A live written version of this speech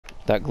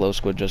That glow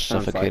squid just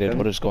Sounds like suffocated. him.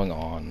 What is going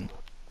on?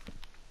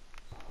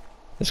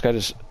 This guy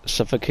just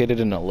suffocated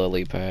in a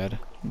lily pad.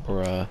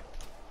 Bruh.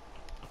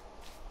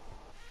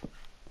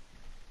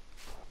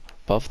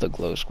 Buff the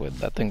glow squid.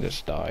 That thing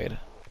just died.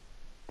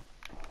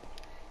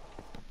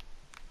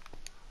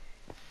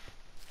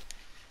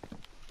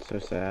 So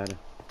sad.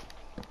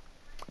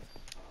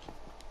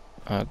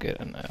 I'll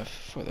get an F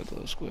for the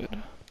glow squid.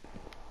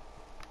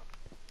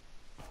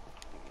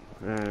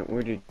 Alright,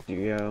 where did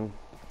you go?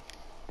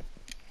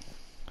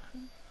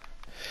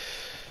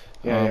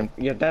 Yeah,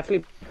 you're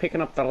definitely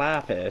picking up the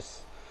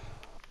lapis.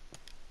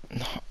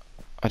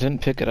 I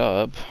didn't pick it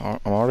up. I'm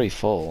already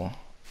full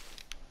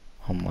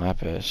on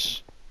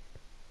lapis.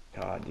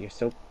 God, you're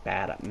so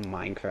bad at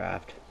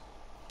Minecraft.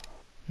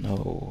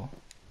 No.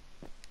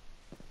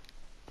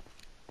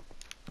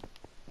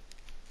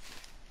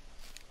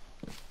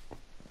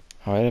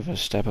 I already have a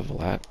stack of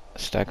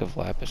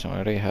lapis. I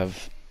already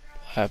have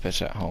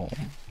lapis at home.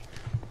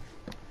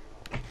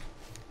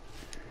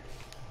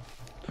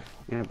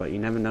 Yeah, but you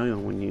never know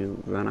when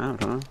you run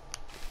out, huh?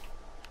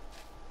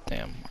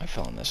 Damn, I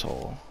fell in this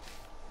hole.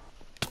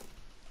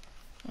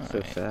 So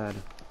Alright. sad.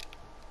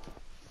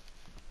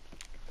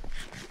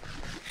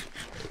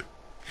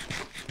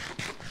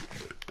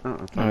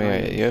 Oh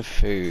yeah, you have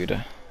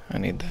food. I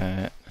need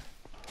that.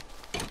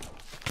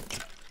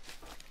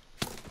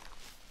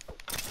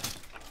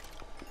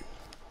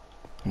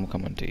 I'm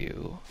coming to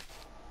you.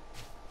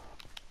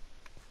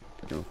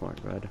 Go for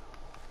it, bud.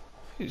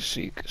 You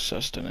seek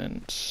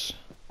sustenance.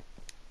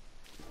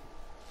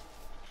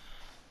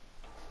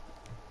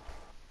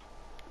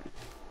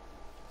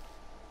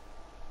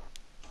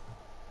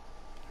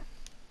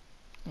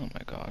 Oh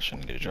my gosh, I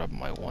need to drop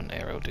my one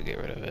arrow to get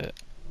rid of it.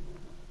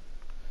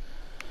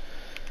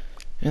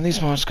 And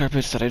these moss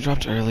carpets that I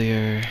dropped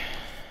earlier.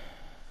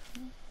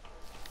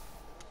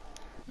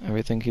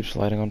 Everything keeps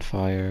lighting on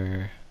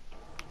fire.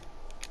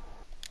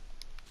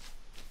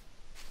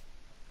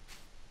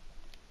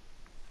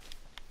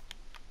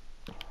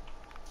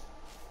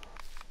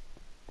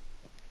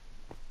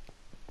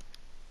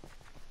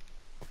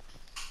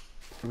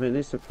 I'm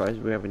really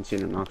surprised we haven't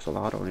seen an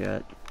axolotl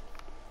yet.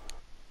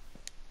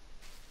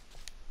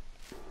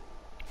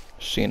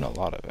 Seen a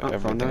lot of it. Oh,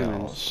 Everything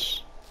diamonds.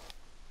 else.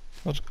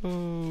 Let's go.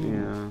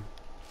 Yeah.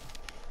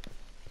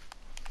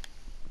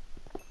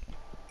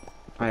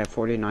 I have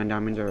 49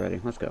 diamonds already.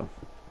 Let's go.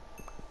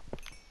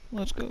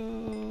 Let's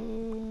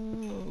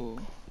go.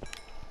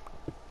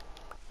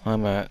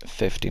 I'm at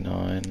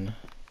 59.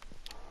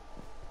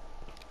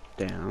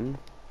 Damn.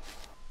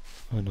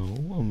 I know,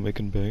 I'm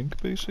making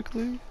bank,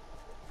 basically.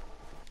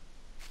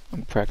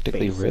 I'm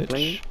practically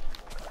rich.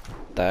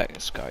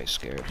 That guy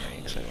scared me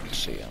because I didn't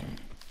see him.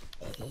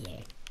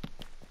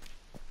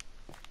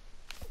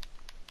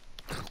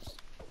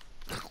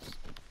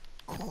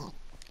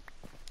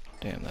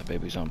 Damn, that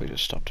baby zombie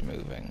just stopped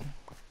moving.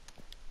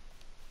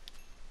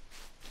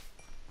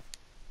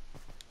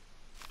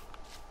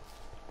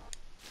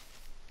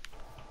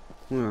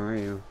 Where are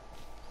you?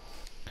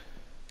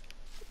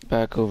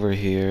 Back over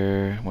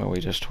here, where we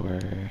just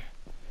were.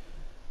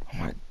 Oh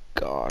my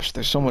gosh,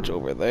 there's so much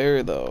over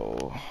there,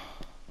 though.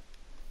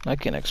 I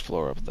can't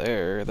explore up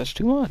there. That's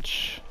too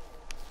much.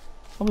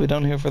 I'll be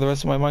down here for the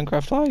rest of my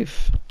Minecraft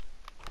life.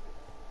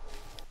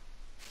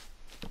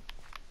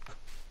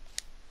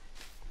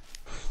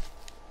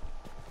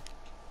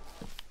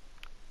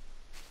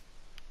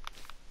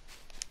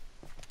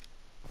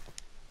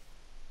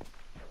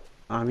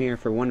 I'm here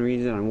for one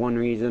reason and one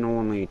reason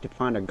only, to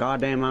find a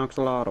goddamn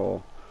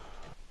axolotl.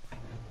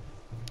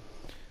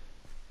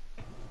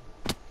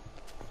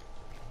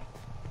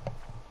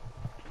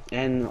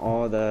 And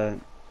all the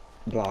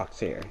blocks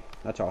here.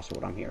 That's also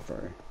what I'm here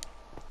for.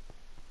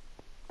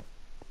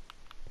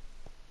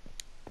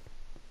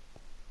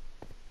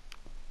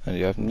 And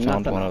you haven't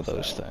found Nothing one else, of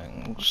those though.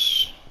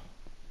 things.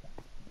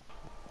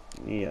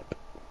 Yep.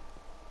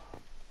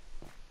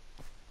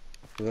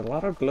 There's a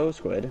lot of glow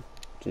squid,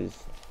 which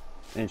is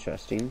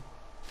interesting.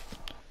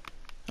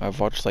 I've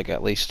watched like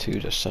at least 2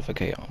 just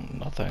suffocate on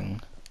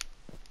nothing.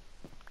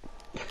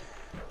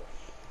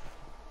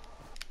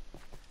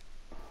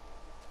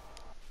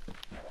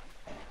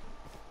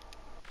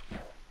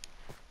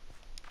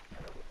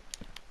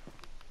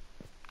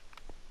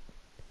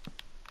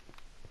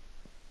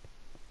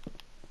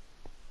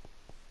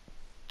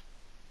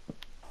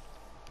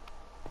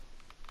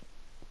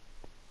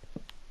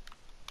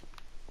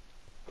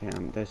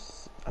 Damn,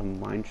 there's a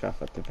mine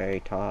shaft at the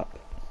very top.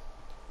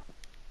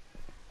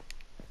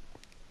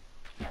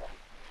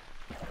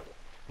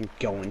 I'm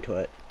going to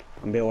it.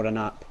 I'm building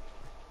up.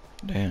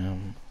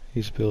 Damn,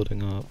 he's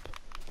building up.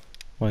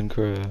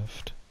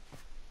 Minecraft.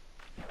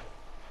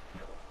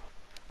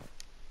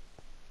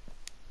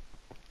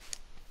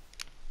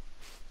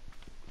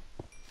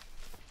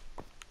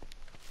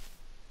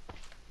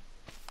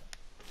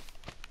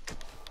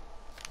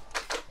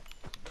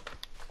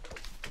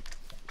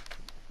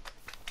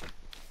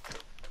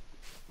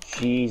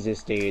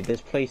 Jesus, dude,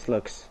 this place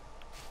looks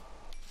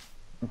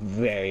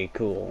very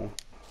cool.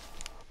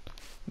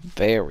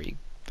 Very,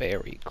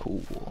 very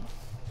cool.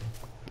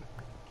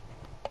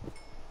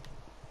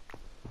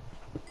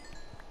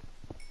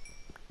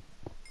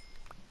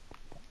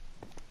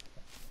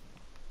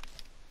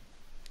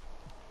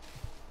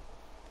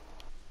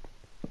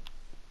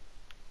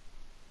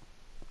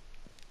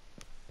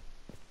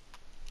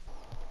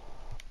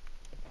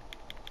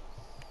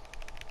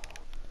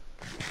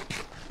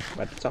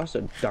 But it's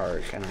also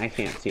dark, and I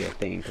can't see a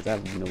thing because I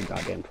have no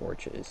goddamn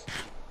torches.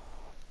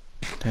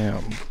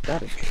 Damn. Is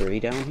that a tree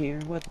down here?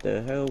 What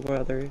the hell,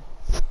 brother?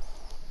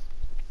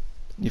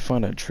 You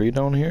find a tree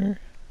down here?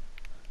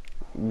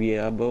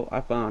 Yeah, but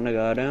I found a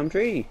goddamn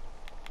tree.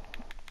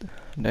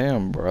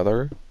 Damn,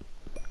 brother.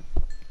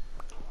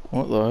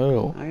 What the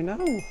hell? I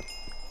know.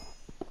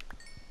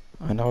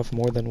 I now have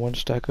more than one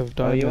stack of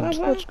Oh, you diamonds.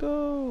 have Let's one?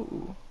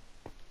 go.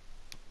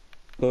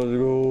 Let's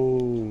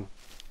go.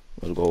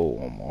 Let's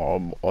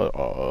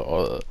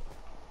go.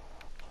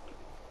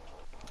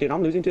 Dude,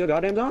 I'm losing to a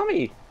goddamn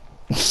zombie.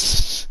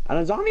 And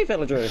a zombie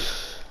villager.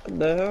 What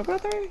the hell,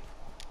 brother?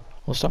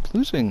 Well, stop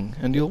losing,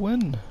 and you'll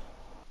win.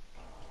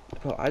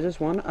 Bro, I just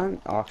want an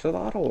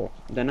axolotl.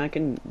 Then I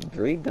can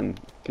breed them.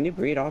 Can you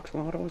breed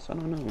axolotls? I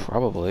don't know.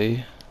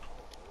 Probably.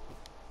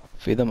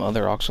 Feed them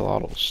other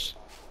axolotls.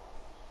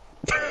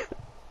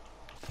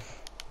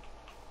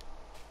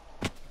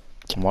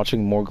 I'm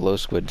watching more glow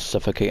squids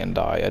suffocate and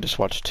die. I just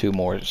watched 2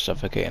 more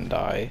suffocate and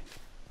die.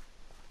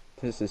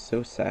 This is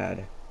so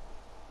sad.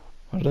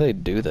 How do they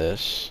do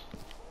this?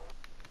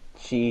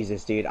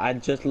 Jesus, dude. I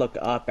just looked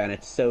up and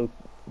it's so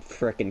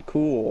freaking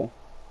cool.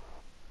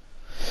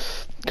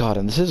 God,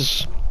 and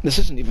this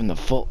isn't even the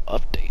full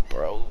update,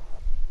 bro.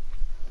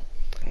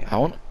 Yeah. I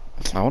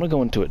want to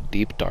go into a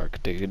deep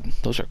dark, dude.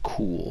 Those are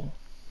cool.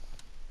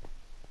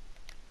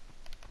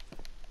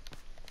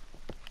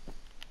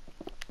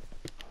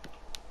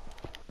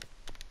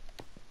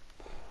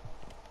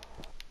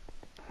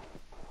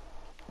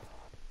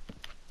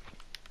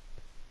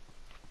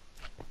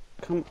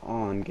 Come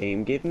on,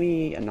 game. Give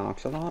me an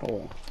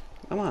axolotl.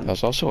 Come on.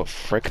 There's also a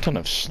frick ton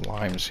of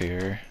slimes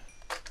here.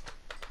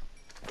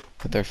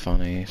 But they're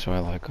funny, so I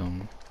like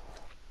them.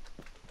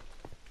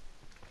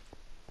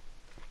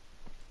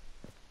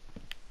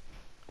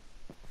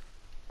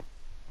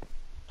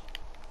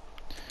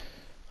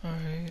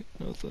 Alright,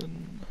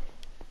 nothing.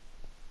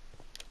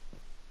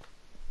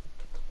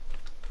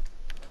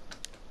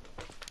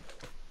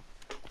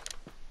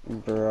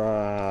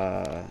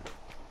 Bruh.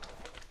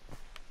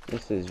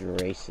 This is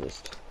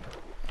racist.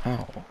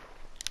 Ow.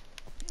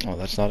 Oh,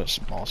 that's not a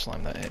small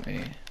slime that hit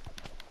me.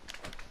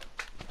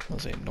 That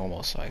was a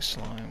normal size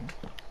slime.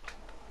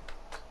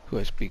 Who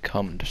has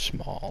become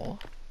small.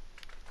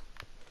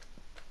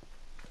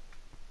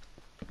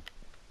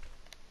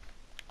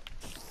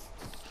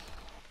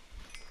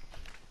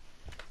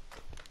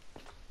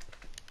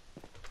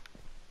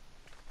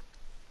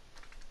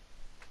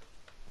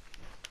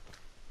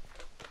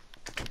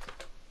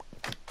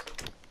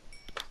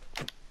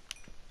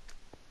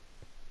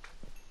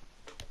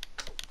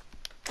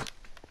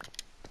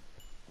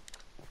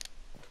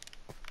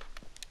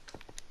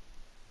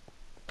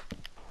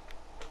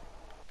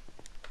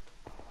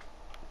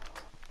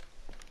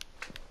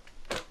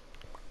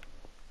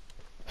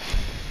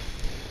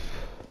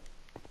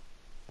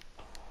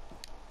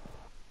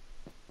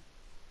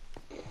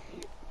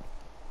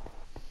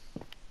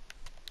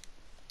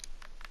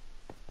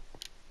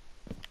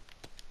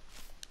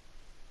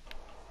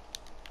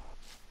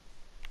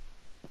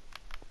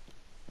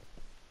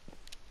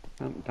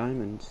 Oh,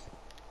 diamonds.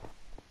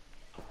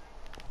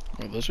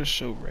 Oh, those are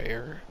so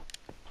rare.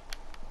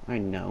 I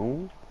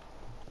know.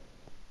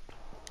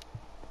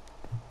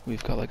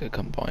 We've got like a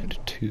combined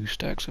 2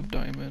 stacks of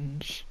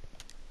diamonds.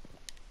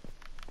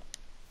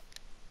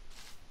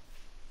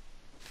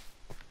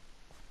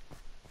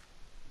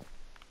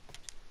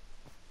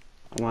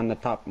 I'm on the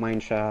top mine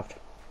shaft.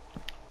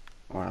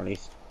 Or at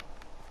least,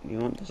 you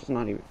know what? This is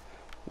not even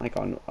like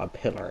on a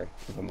pillar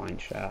of a mine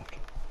shaft.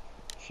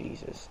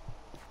 Jesus.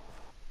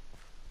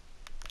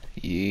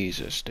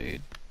 Jesus,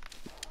 dude.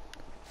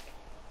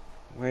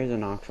 Where's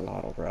an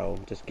axolotl, bro?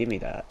 Just give me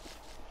that.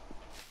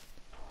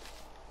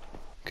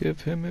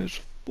 Give him his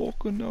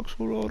fucking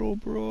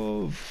axolotl,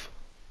 bruv.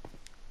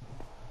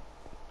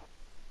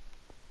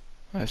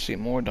 I see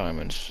more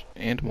diamonds,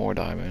 and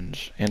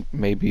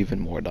maybe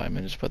even more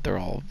diamonds, but they're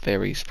all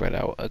very spread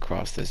out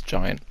across this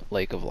giant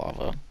lake of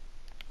lava.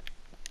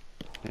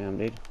 Damn,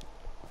 dude.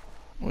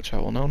 Which I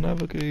will now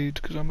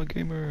navigate, because I'm a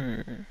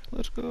gamer.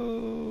 Let's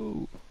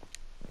go!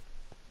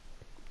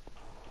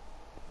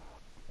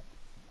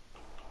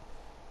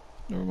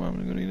 Never mind,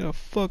 I'm gonna need a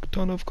fuck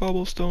ton of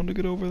cobblestone to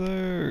get over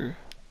there.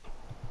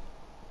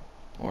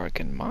 Or I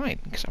can mine,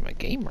 because I'm a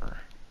gamer.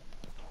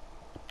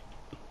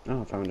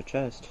 Oh, I found a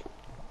chest.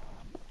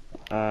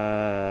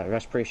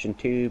 Respiration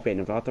 2, bait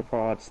of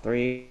arthropods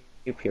 3,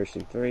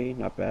 piercing 3,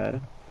 not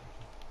bad.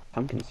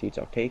 Pumpkin seeds,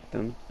 I'll take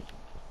them.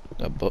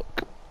 A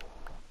book.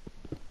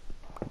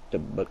 The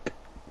book.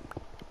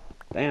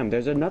 Damn,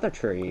 there's another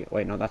tree.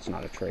 Wait, no, that's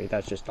not a tree.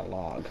 That's just a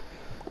log.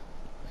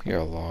 You're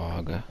a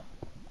log.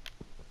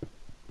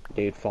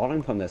 Dude,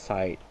 falling from this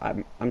height,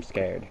 I'm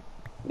scared.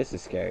 This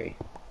is scary.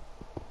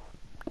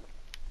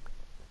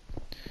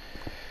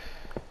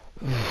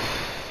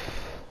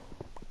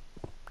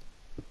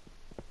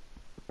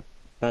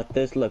 But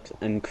this looks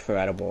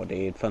incredible,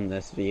 dude, from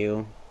this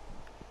view.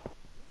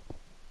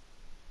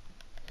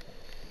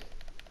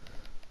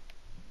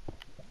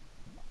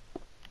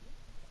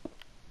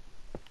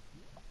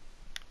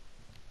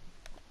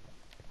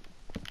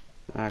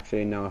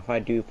 Actually, no. If I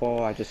do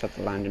fall, I just have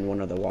to land in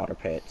one of the water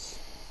pits.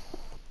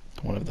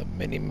 One of the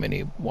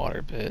many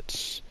water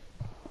pits.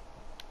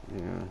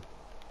 Yeah.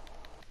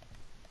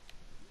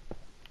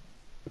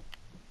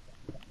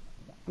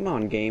 Come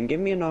on, game. Give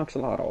me an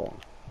axolotl.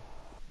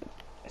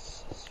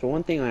 It's the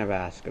one thing I've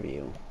asked of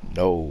you.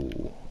 No.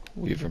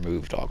 We've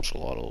removed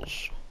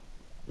axolotls.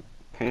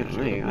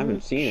 Apparently, I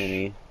haven't seen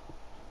any.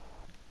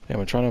 Yeah,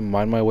 I'm trying to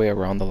mine my way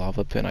around the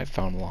lava pit and I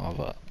found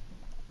lava.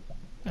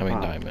 I mean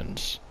Oh.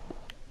 diamonds.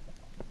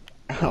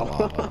 Oh.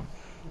 Lava.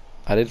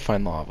 I did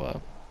find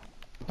lava.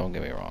 Don't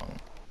get me wrong.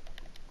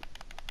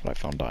 But I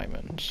found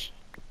diamonds.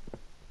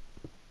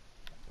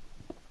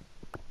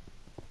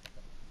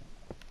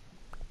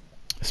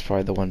 It's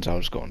probably the ones I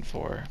was going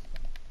for.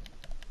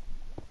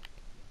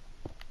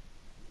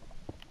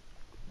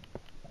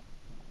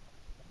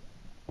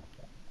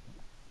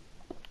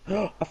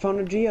 I found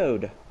a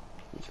geode.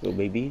 Let's go,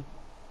 baby.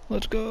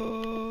 Let's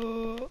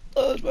go!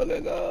 Let's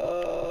fucking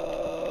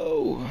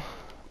go!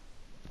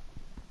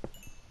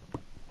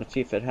 Let's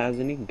see if it has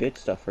any good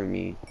stuff for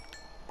me.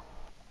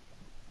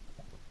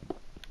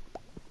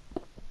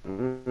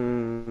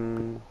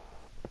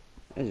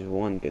 There's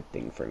one good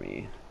thing for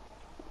me.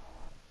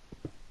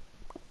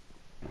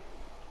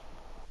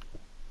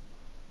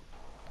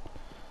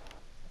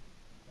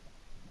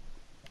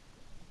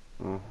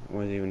 Oh, I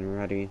wasn't even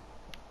ready.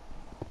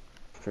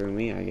 For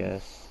me, I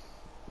guess.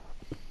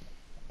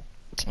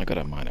 I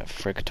gotta mine a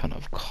frick ton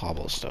of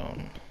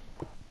cobblestone.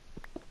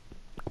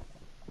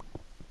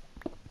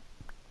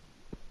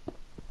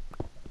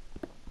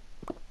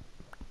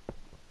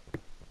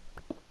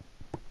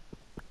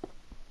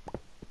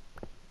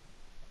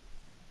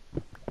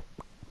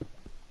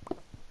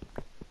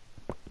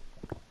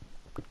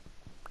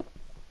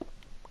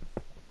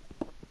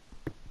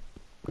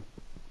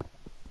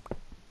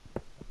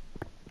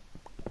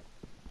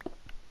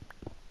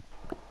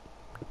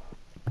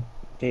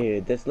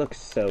 Dude, this looks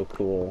so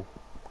cool.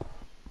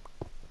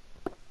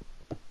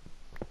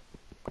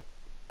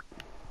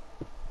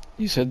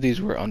 You said these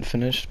were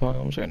unfinished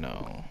biomes or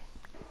no?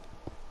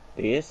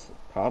 These?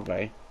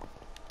 Probably.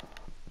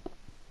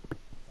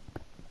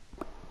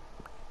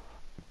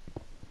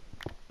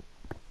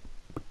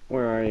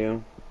 Where are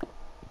you?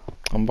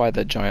 I'm by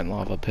the giant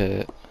lava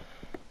pit.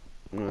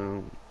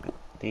 No, I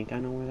think I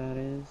know where that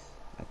is.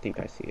 I think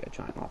I see a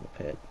giant lava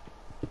pit.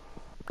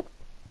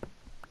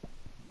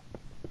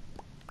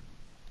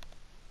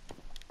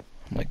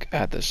 I'm like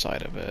at the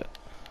side of it.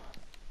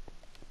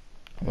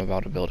 I'm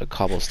about to build a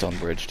cobblestone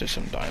bridge to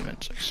some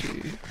diamonds, I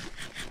see.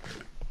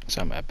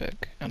 So I'm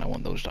epic, and I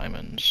want those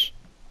diamonds.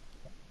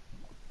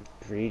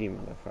 Greedy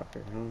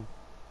motherfucker, huh?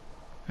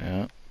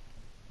 Yeah.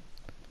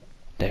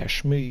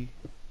 Dash me.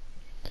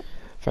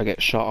 If I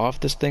get shot off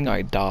this thing,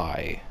 I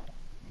die.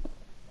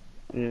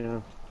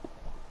 Yeah.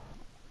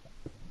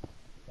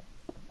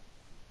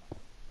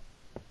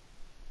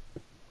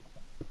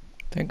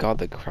 Thank God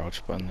the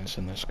crouch button is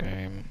in this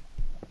game.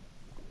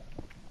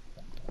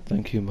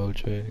 Thank you,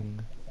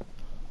 Mojang.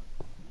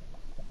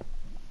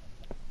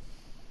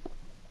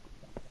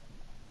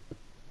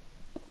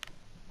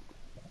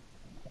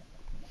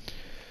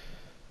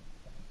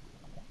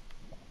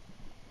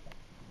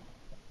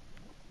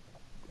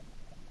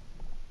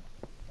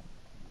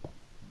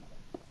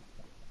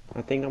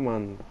 I think I'm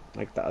on,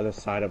 like, the other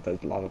side of the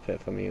lava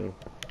pit from you.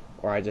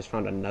 Or I just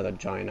found another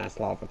giant-ass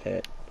lava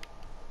pit.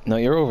 No,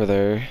 you're over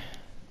there.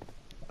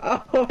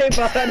 Oh, hey,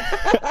 bud!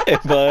 Hey,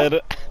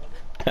 bud.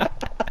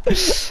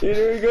 You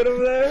doing good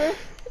over there?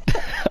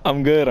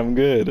 I'm good, I'm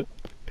good.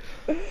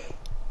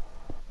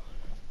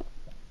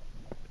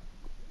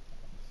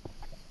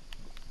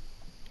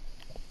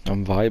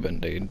 I'm vibing,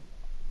 dude.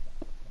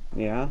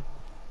 Yeah?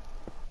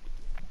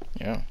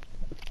 Yeah.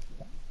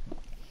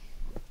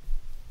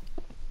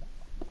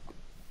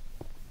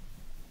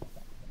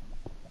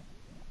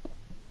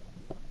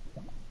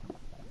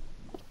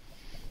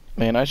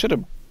 Man, I should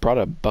have brought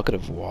a bucket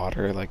of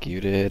water like you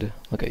did.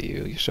 Look at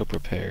you, you're so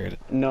prepared.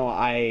 No,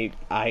 I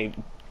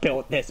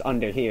built this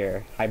under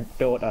here. I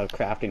built a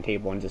crafting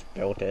table and just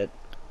built it.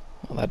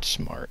 Well, that's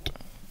smart.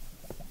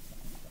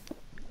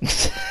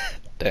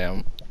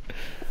 Damn.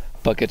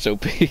 Buckets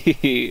OP.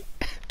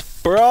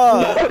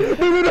 Bruh! Let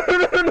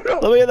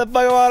me get the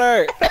bucket of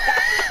water!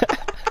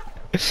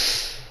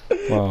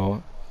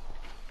 Wow.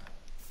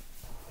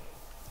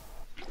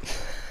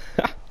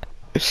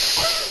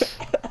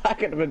 I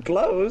could have been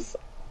close.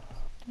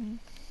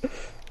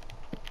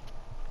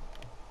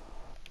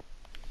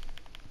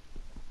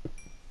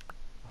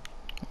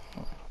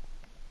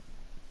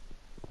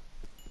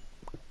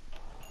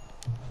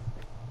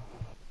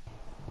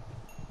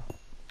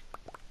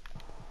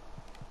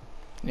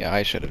 Yeah,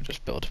 I should have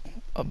just built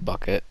a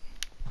bucket.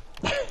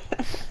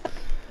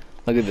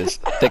 Look at this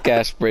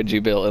thick-ass bridge you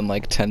built in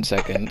like 10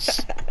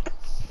 seconds.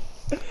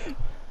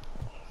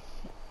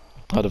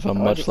 Out of a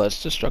much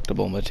less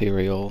destructible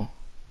material.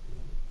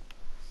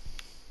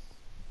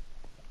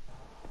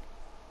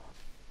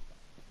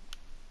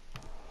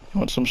 You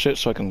want some shit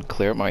so I can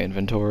clear up my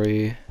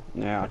inventory?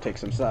 Yeah, I'll take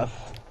some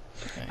stuff.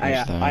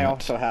 Yeah, I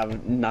also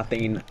have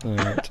nothing.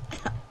 Right.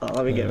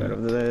 let me get rid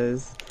of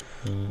this.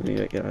 Let me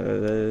get rid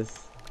of this.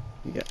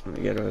 Let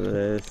me get rid of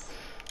this.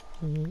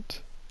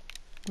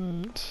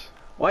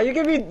 Why you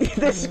give me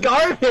this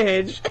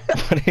garbage?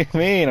 What do you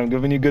mean? I'm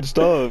giving you good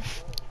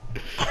stuff.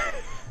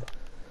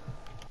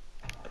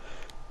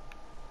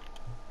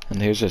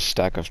 And here's a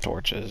stack of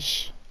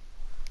torches.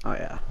 Oh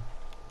yeah.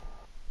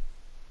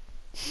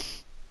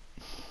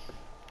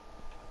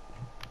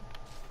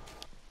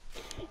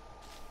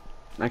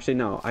 Actually,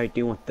 no. I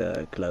do want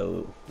the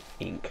glow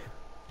ink.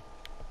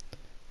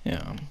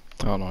 Yeah,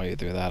 I don't know why you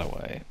threw that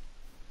away.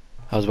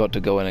 I was about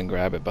to go in and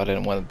grab it, but I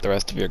didn't want the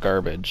rest of your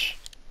garbage.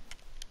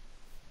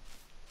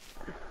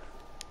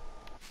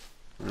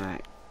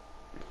 Alright.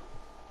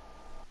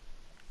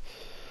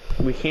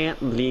 We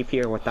can't leave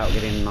here without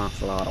getting an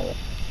axolotl.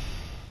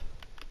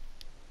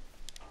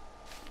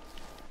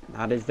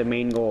 That is the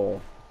main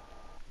goal.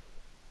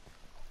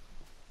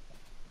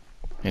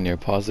 And you're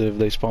positive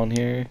they spawn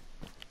here?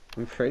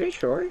 I'm pretty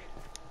sure.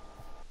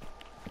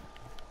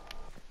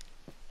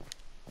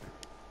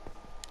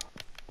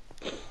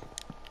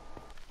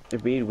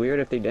 It'd be weird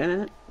if they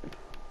didn't.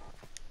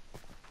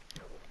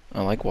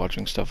 I like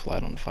watching stuff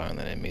light on fire and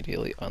then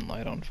immediately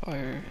unlight on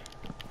fire.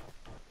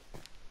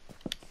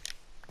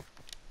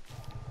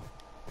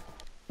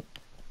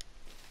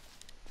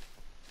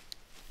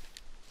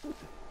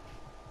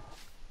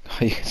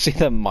 You can see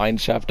the mine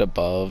shaft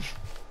above.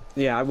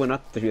 Yeah, I went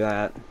up to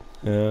that.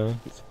 Yeah.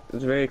 It's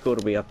very cool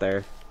to be up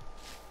there.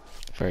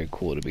 Very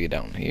cool to be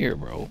down here,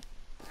 bro.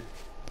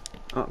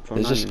 Oh, for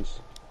There's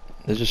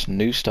just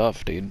new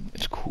stuff, dude.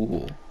 It's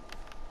cool.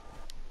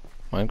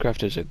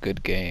 Minecraft is a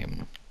good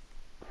game.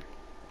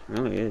 It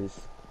really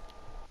is.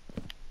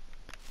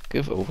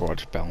 Give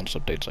Overwatch balance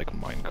updates like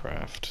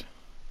Minecraft.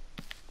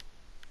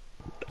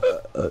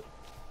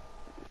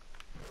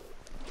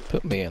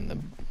 Put me in the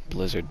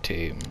Blizzard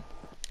team.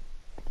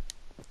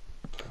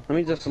 Let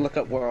me just look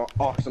up where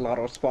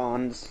axolotl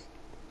spawns.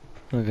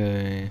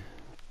 Okay.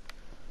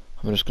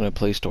 I'm just gonna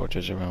place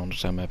torches around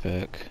some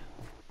epic.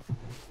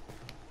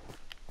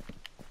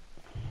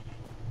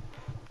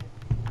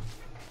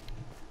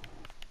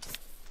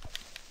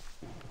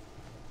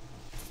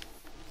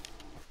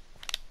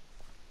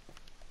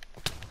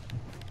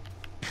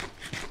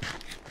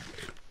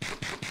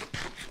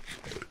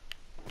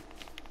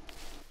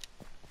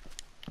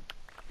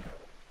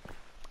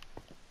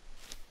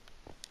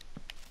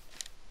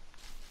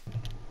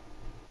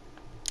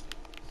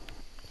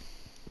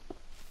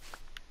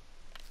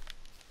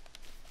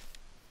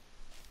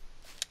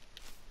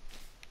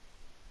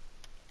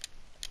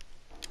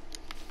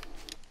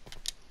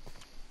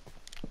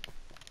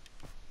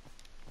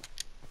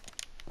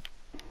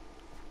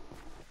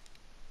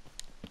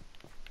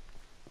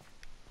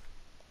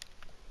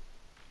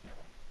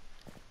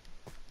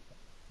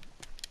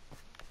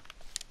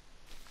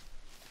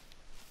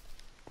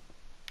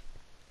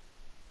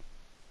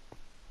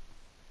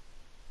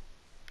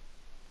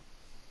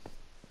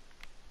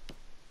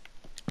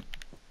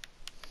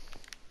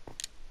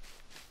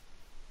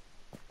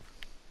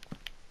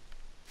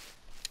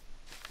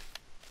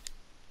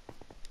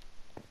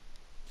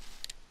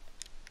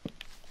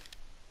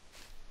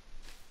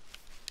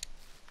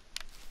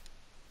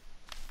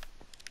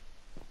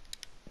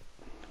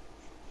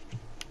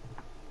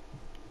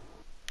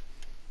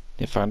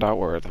 You find out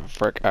where the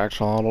frick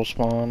axolotl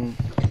spawn?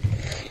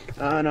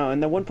 No, in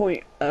the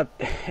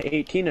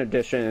 1.18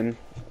 edition,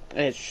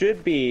 it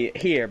should be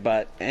here,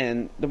 but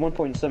in the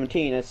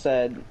 1.17 it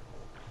said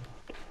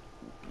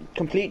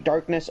complete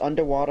darkness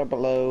underwater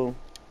below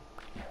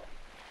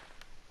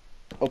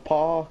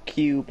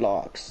Q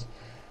blocks.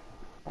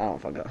 I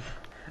don't fucking know.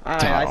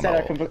 I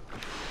said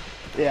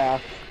yeah,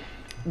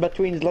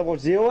 between level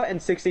 0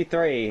 and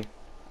 63.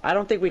 I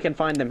don't think we can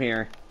find them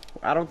here.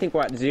 I don't think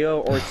we're at 0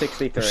 or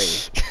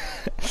 63.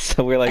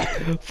 So we're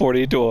like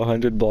 40 to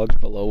 100 blocks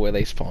below where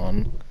they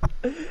spawn.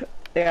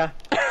 Yeah.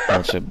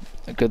 That's a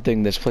good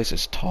thing this place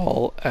is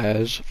tall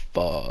as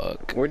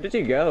fuck. Where did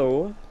you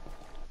go?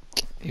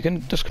 You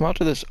can just come out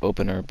to this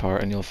opener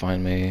part and you'll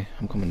find me.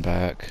 I'm coming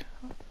back.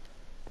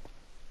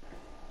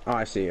 Oh,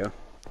 I see you.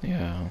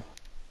 Yeah.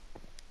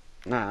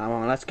 Nah,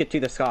 well, let's get to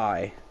the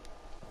sky.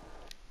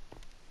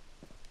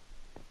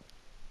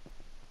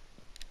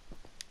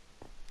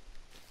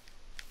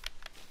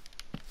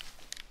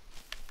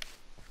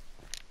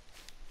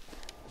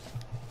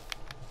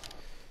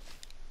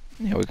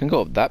 Yeah, we can go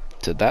up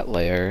to that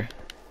layer.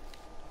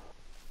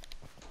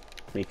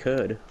 We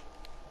could.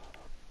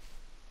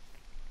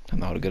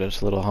 And that would get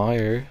us a little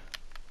higher.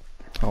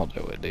 I'll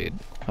do it, dude.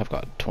 I've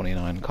got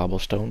 29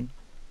 cobblestone.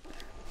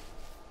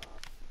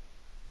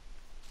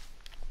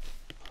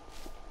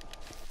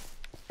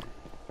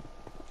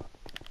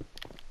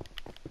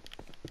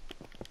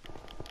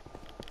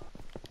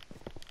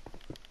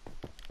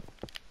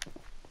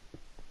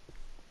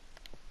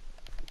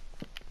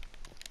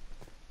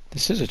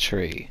 This is a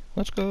tree.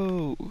 Let's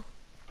go.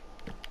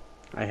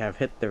 I have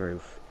hit the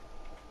roof.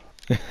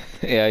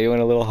 Yeah, you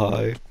went a little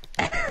high.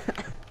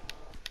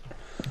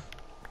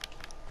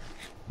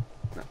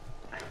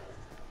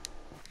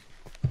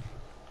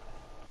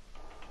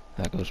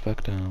 That that goes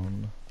back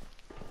down.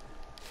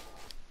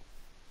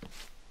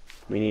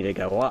 We need to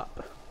go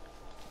up.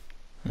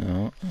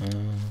 No,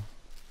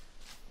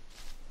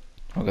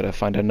 I'm gonna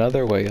find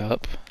another way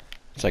up.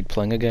 It's like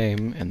playing a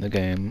game in the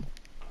game.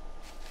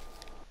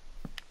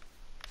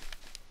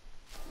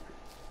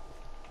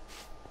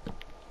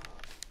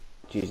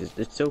 Jesus,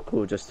 it's so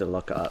cool just to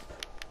look up.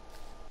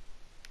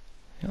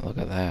 Yeah, look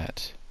at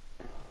that.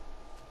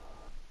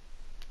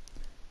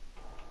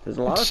 There's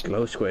a lot of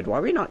glow squid. Why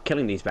are we not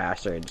killing these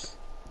bastards?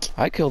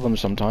 I kill them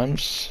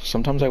sometimes.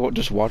 Sometimes I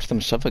just watch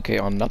them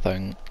suffocate on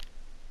nothing.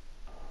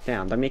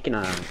 Damn, they're making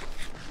a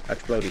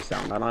explodey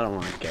sound, and I don't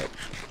like it.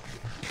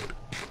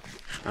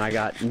 And I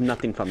got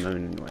nothing from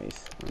them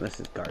anyways. This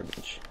is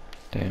garbage.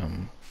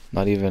 Damn.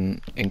 Not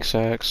even ink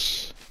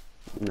sacs?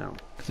 No.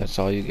 'Cause that's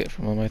all you get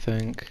from them, I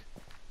think.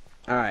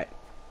 Alright.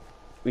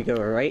 We go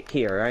right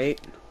here,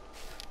 right?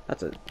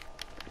 That's a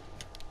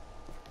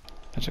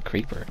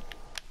creeper.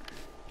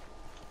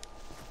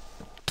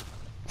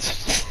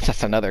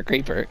 That's another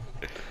creeper.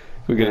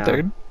 We get a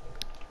third?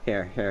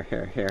 Here.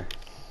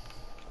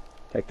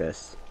 Take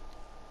this.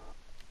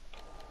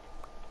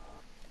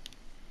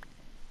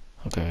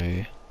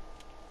 Okay.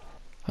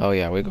 Oh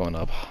yeah, we're going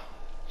up.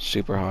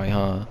 Super high,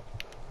 huh?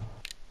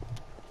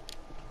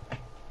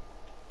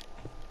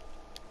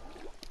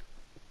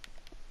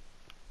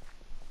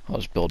 I'll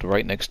just build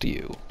right next to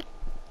you.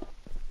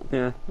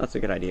 Yeah, that's a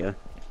good idea.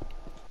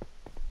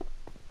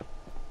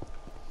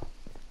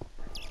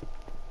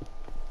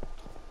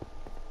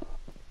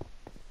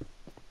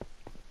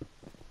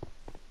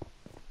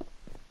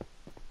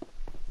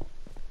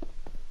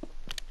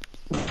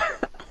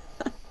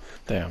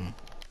 Damn.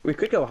 We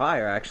could go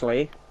higher,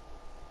 actually.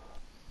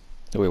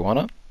 Do we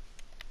wanna?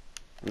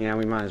 Yeah,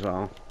 we might as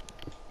well.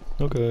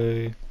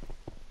 Okay.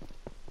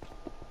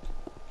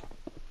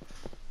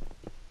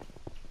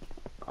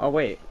 Oh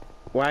wait,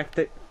 we're at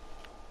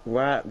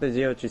the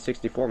 0 to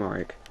 64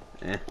 mark.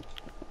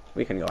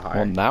 We can go higher.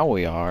 Well, now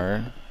we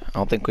are. I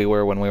don't think we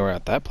were when we were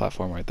at that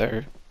platform right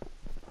there.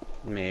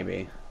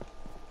 Maybe.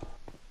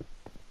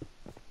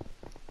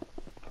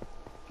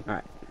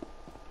 Alright.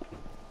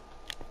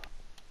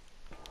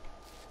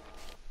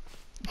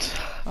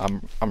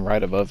 I'm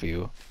right above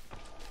you.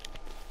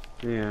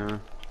 Yeah.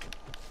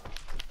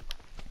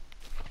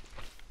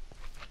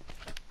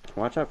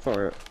 Watch out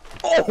for...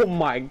 Oh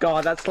my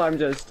god, that slime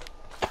just...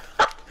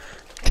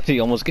 Did he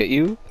almost get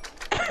you?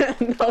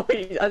 No,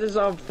 I just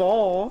saw him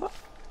fall.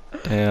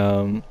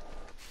 Damn.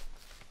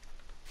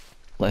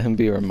 Let him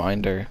be a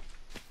reminder.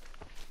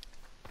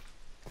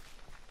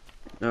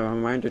 A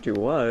reminder to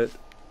what?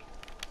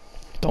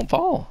 Don't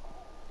fall.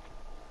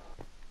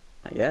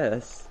 I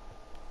guess.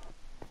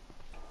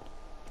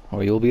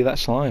 Or you'll be that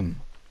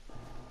slime.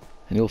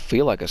 And you'll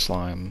feel like a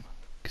slime.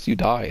 Because you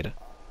died.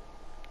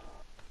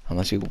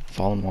 Unless you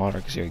fall in water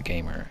because you're a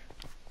gamer.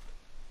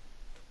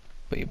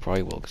 But you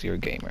probably will because you're a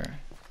gamer.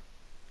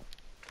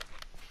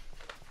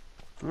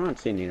 I'm not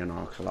seeing any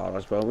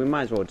axolotls, but we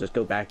might as well just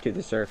go back to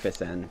the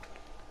surface and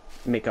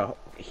make a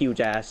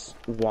huge ass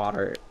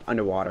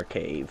underwater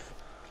cave.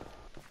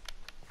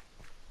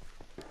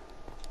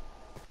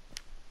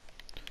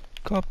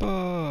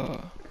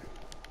 Copper!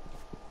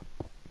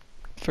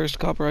 First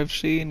copper I've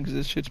seen, because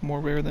this shit's more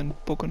rare than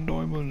fucking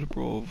diamonds,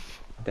 bro.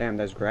 Damn,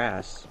 there's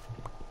grass.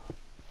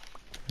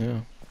 Yeah.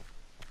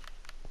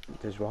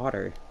 There's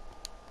water.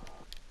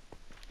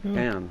 Yeah.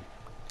 Damn.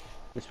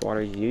 This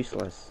water is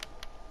useless.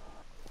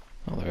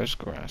 Oh, there's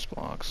grass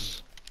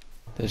blocks.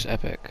 This is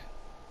epic.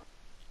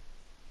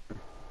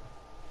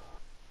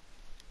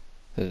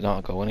 Did it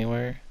not go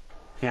anywhere?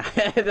 Yeah,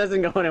 it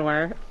doesn't go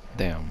anywhere.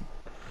 Damn.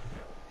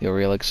 You're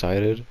real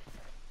excited?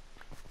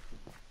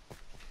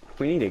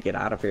 We need to get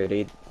out of here,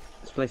 dude.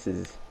 This place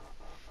is...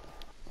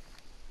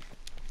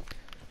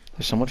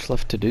 There's so much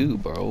left to do,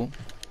 bro.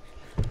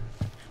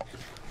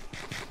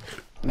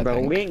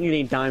 Bro, we ain't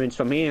getting diamonds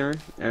from here,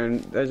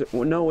 and there's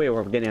no way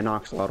we're getting an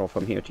axolotl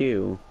from here,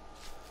 too.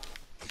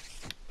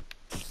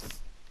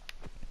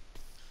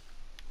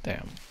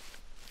 Damn.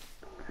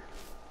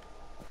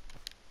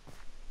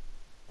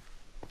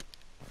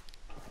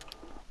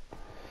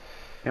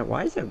 Yeah,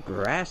 why is there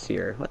grass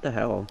here? What the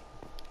hell?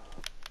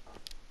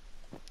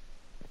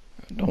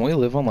 Don't we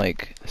live on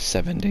like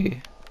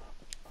 70?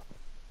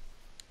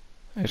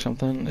 Or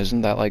something?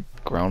 Isn't that like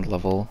ground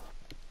level?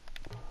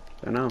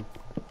 Don't know.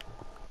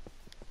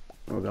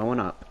 We're going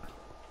up.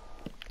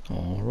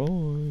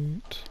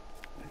 Alright.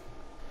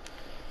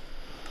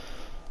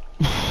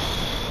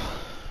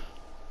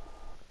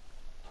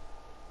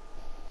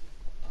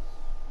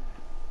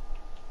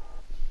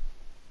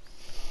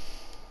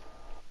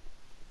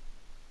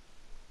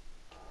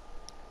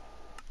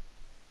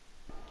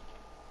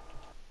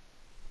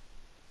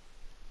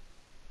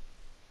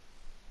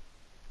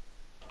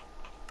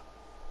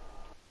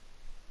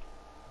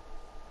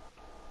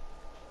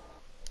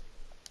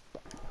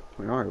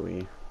 Where are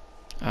we?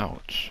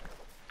 Ouch.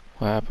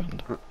 What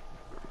happened?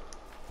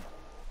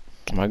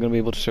 Am I gonna be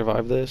able to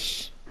survive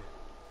this?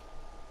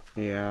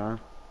 Yeah.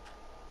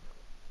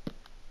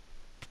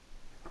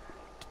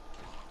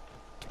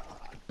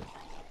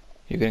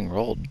 You're getting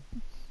rolled.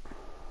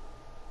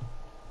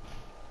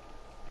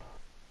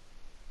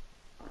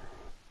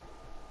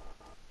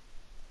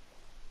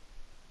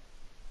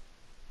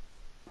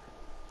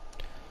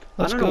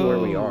 Let's I don't go. know where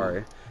we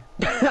are.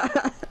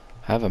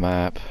 Have a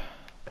map.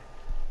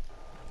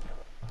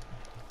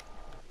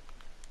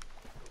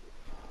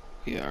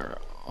 We are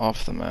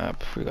off the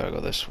map. We gotta go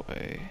this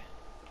way.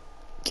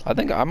 I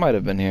think I might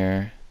have been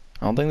here.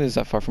 I don't think this is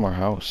that far from our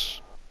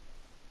house.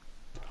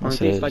 Aren't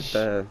these like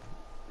the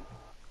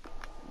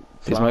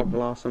flower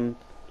blossom?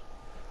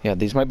 Yeah,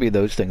 these might be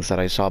those things that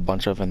I saw a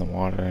bunch of in the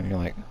water, and you're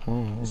like,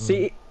 oh.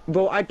 See,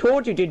 well, I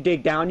told you to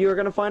dig down. You were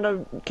gonna find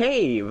a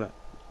cave.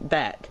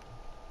 Bet.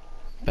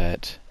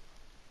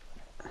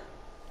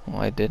 Well,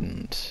 I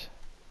didn't.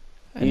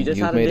 And you just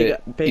had to dig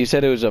a big... You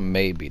said it was a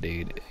maybe,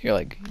 dude. You're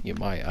like, you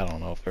might. I don't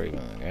know if they're even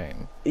in the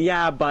game.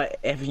 Yeah, but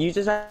if you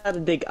just had to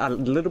dig a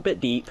little bit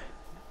deep,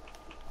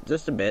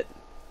 just a bit.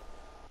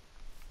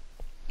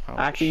 Ouch.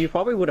 Actually, you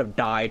probably would have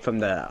died from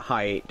the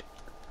height.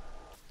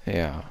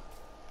 Yeah.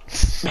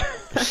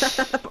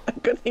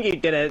 Good thing you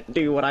didn't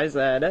do what I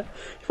said.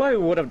 You probably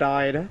would have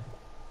died.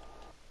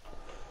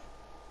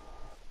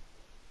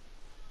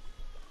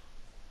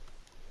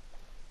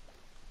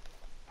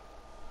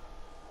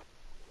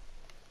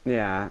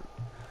 Yeah.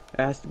 It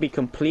has to be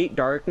complete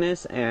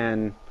darkness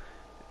and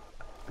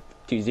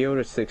do 0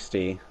 to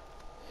 60.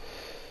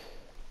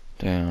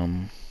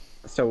 Damn.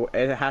 So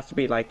it has to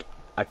be like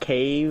a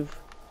cave,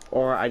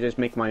 or I just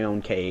make my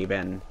own cave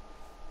and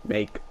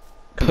make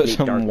put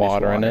some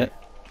water in it.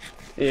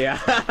 Yeah.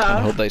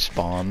 And hope they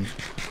spawn.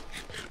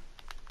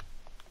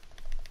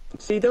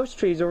 See those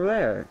trees over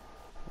there?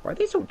 Why are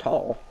they so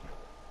tall?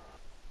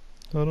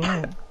 I don't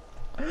know.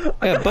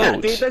 Yeah,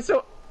 boats. Dude, that's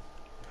so...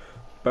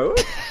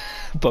 Boat?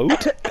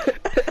 Boat?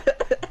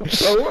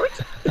 Boat?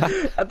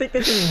 I think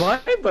this is my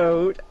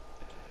boat.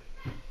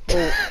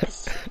 Oh.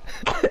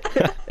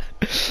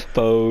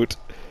 Boat.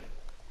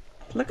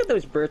 Look at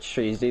those birch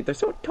trees, dude. They're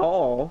so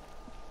tall.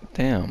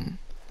 Damn.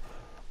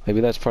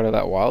 Maybe that's part of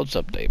that Wilds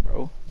update,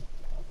 bro.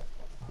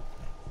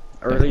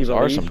 Early there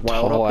are release, some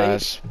wild tall update?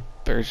 ass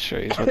birch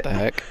trees. What the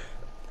heck?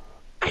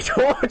 I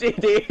told you,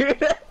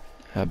 dude.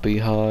 A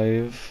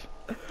beehive.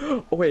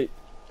 Oh, wait.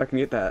 I can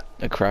get that.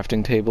 A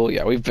crafting table.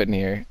 Yeah, we've been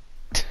here.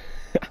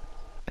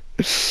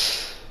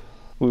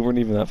 We weren't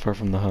even that far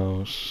from the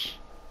house.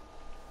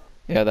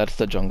 Yeah, that's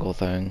the jungle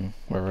thing.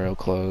 We're real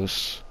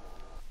close.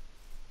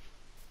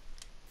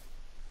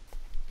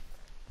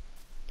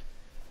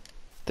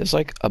 There's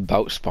like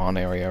about spawn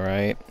area,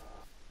 right?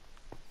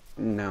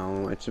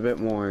 No, it's a bit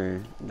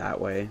more that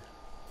way.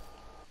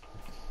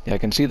 Yeah, I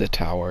can see the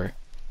tower.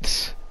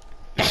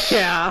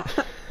 Yeah.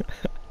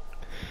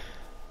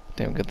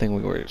 Damn, good thing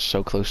we were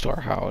so close to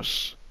our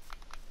house.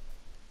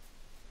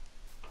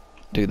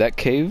 Dude, that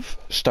cave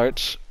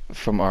starts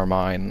from our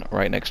mine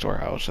right next to our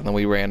house, and then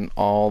we ran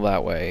all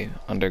that way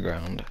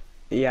underground.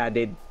 Yeah,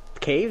 dude,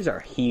 caves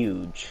are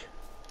huge.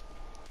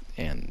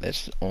 And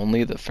it's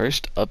only the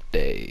first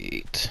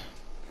update.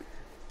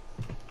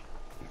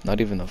 Not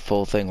even the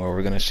full thing where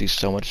we're gonna see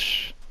so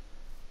much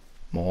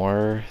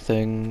more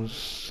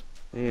things.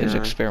 Yeah. It's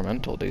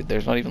experimental, dude.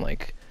 There's not even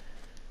like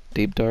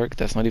Deep Dark.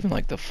 That's not even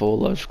like the full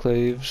lush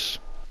claves.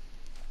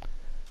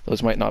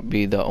 Those might not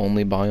be the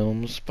only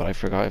biomes, but I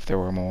forgot if there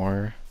were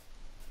more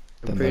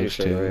than those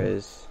two. There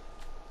is.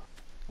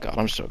 God,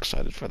 I'm so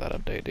excited for that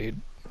update, dude.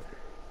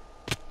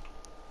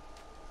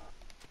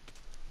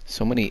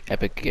 So many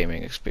epic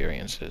gaming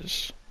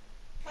experiences.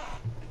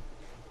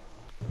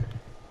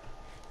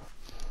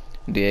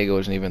 Diego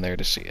isn't even there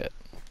to see it.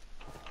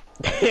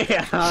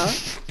 Yeah.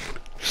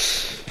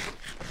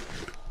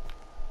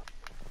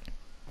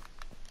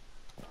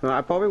 Well,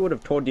 I probably would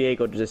have told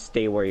Diego to just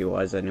stay where he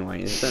was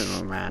anyways. It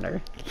doesn't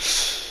matter.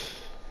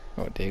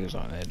 Oh, Diego's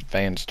on an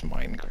advanced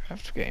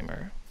Minecraft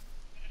gamer.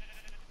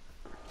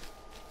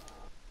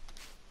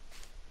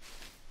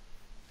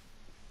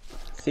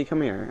 See,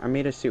 come here. I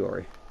made a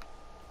sewer.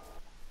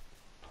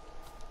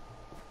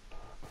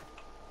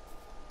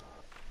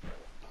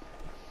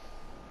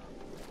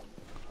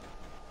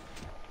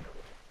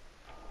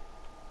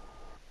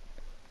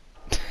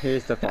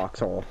 Here's the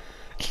foxhole.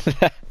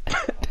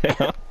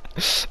 Damn.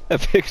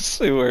 Epic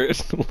sewer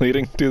is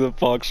leading to the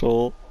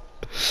foxhole.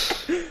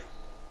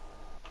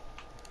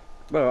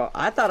 Well,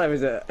 I thought I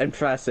was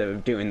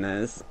impressive doing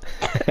this.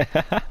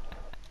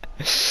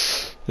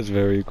 It's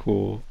very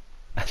cool.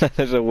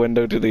 There's a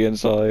window to the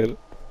inside.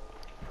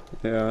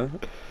 Yeah.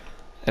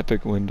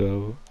 Epic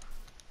window.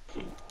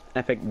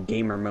 Epic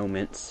gamer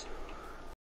moments.